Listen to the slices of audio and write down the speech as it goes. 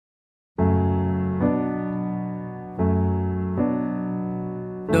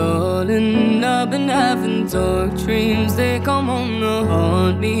Darling, I've been having dark dreams. They come on to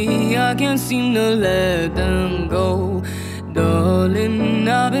haunt me. I can't seem to let them go. Darling,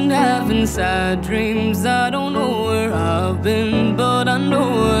 I've been having sad dreams. I don't know where I've been, but I know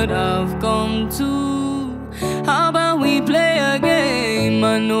what I've come to. How about we play a game?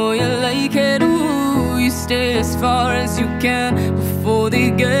 I know you like it, ooh. You stay as far as you can before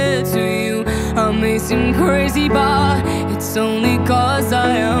they get to you. I may seem crazy, but it's only cause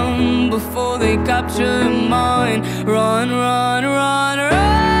I am. Before they capture your mind, run, run, run,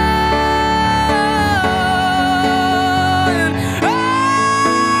 run.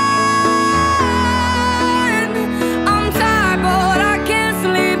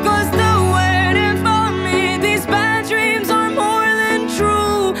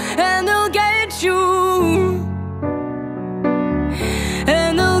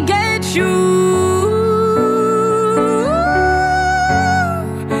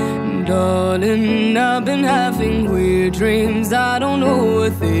 Darling, I've been having weird dreams. I don't know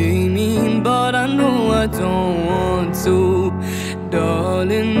what they mean, but I know I don't want to.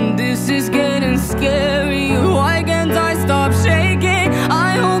 Darling, this is getting scary. Why can't I stop shaking?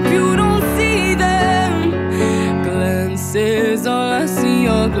 I hope you don't see them glances. All I see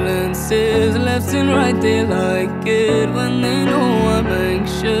are glances, left and right. They like it when they know I'm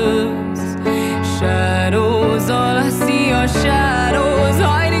anxious. Shadows, all I see are shadows,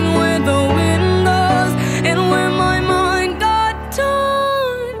 hiding where the windows and where my mind got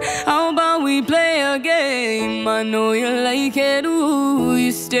torn. How about we play a game? I know you like it, ooh.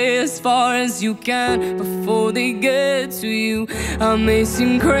 You stay as far as you can before they get to you. I may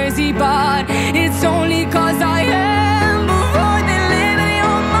seem crazy, but it's only cause I am.